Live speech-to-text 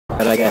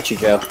But I got you,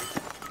 Joe.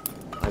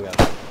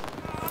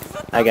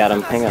 I got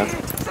him. Hang on.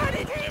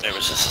 There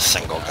was just a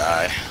single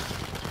guy.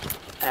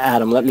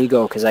 Adam, let me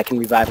go, because I can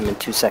revive him in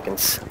 2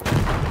 seconds.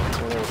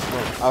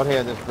 Out here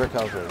in this brick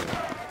house right here.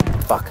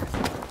 Fuck.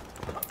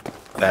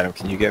 Adam,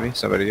 can you get me?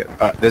 Somebody get...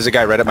 there's a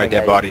guy right at my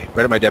dead body.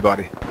 Right at my dead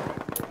body.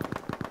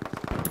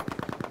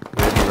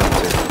 Where did he run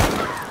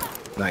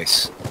to?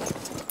 Nice.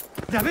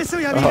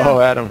 Oh,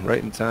 Adam,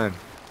 right in time.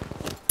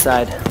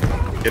 Side.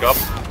 Get up.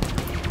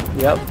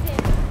 Yep.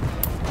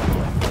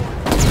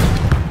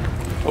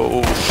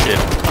 Oh shit.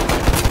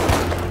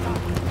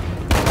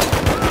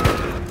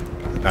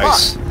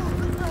 Nice.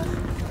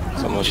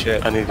 Someone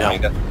shit. I need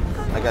help.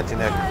 I got you,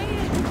 Nick.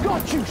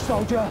 Got you,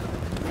 soldier.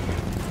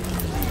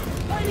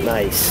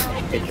 Nice.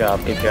 Good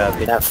job, good job.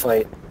 That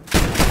fight.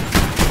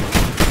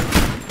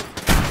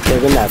 They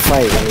win that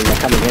fight. I mean, they're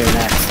coming here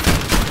next.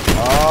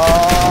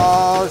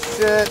 Oh,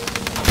 shit.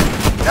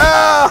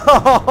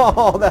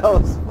 No! That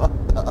was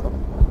fucked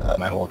up.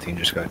 My whole team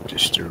just got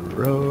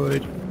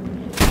destroyed.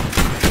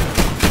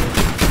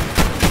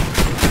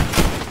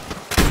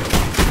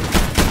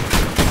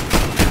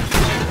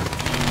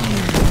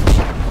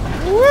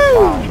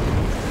 Wow.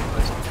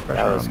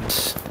 That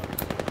was...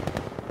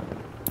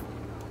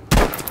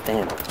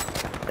 Damn.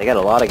 They got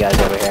a lot of guys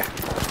over here.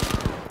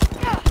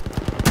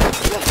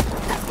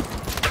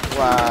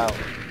 Wow.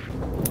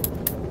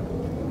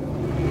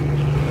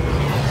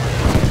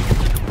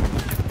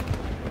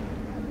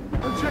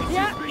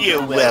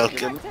 You're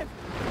welcome.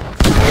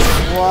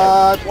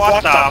 What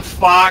the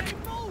fuck?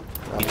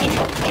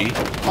 G.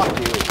 Fuck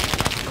you.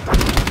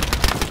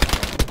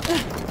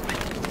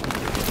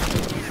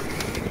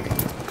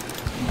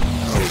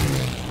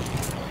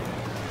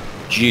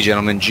 G,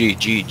 gentlemen. G.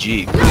 Please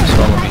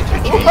follow me to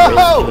G.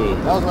 Whoa!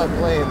 That was my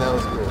plane. That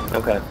was cool.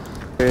 Okay.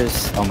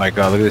 Here's... Oh my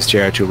god, look at this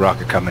JR2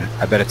 rocket coming.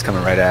 I bet it's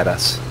coming right at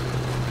us.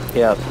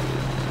 Yep.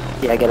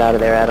 Yeah, get out of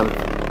there, Adam.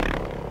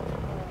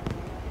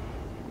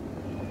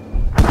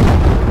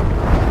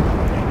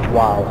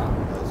 Wow.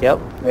 Yep,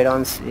 right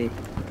on C.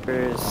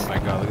 Here's... Oh my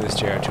god, look at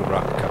this JR2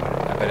 rocket coming.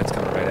 I bet it's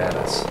coming right at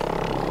us.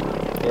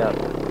 Yep.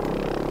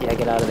 Yeah,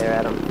 get out of there,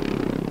 Adam.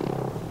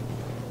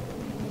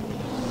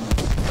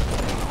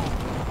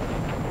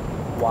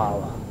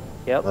 Wow.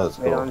 Yep, That's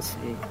right cool. on C.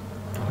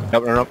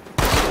 Nope.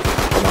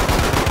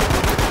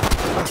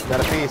 Got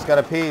a piece. Got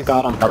a piece.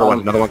 Got him.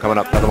 Another one coming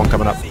up. Another one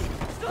coming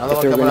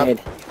Grenade.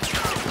 up.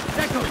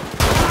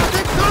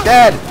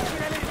 Dead.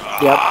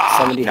 Yep,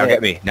 somebody Now hit.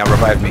 get me. Now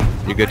revive me.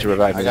 You're good to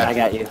revive me. I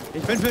got you.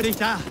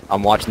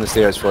 I'm watching the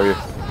stairs for you.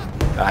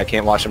 I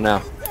can't watch them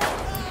now.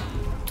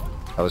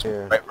 I was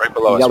Here. right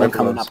below You us. got one Right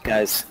coming below us. up,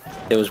 guys.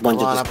 There was one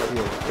Come on up just...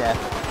 here. Death.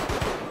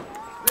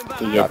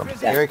 Got him.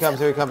 Here he comes.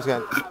 Here he comes.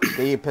 Get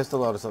your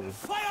pistol out or something.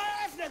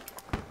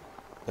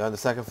 They're on the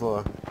second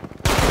floor.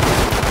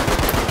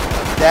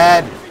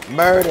 Dead.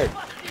 Murdered.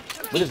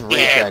 We just raped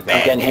that guy.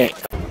 I'm getting hit.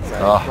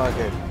 Oh,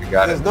 Fucking. you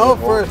got There's it. no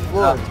first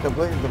floor. It's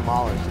completely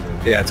demolished,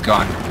 dude. Yeah, it's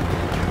gone.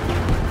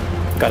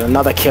 Got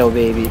another kill,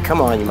 baby. Come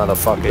on, you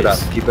motherfuckers. Keep it up.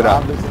 Keep it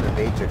up. I'm just in the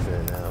Matrix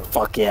right now.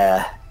 Fuck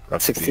yeah.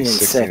 Rough 16 and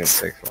 16 and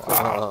 6.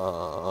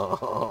 Wow.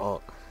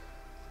 Oh.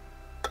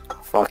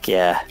 Fuck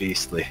yeah.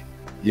 Beastly.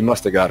 You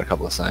must have got a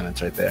couple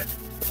assignments right there.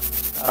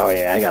 Oh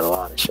yeah, I got a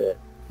lot of shit.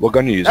 What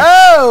gun are you using?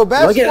 Oh,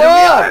 best Look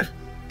at squad!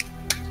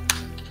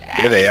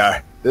 Here they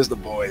are. There's the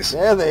boys.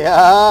 There they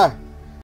are.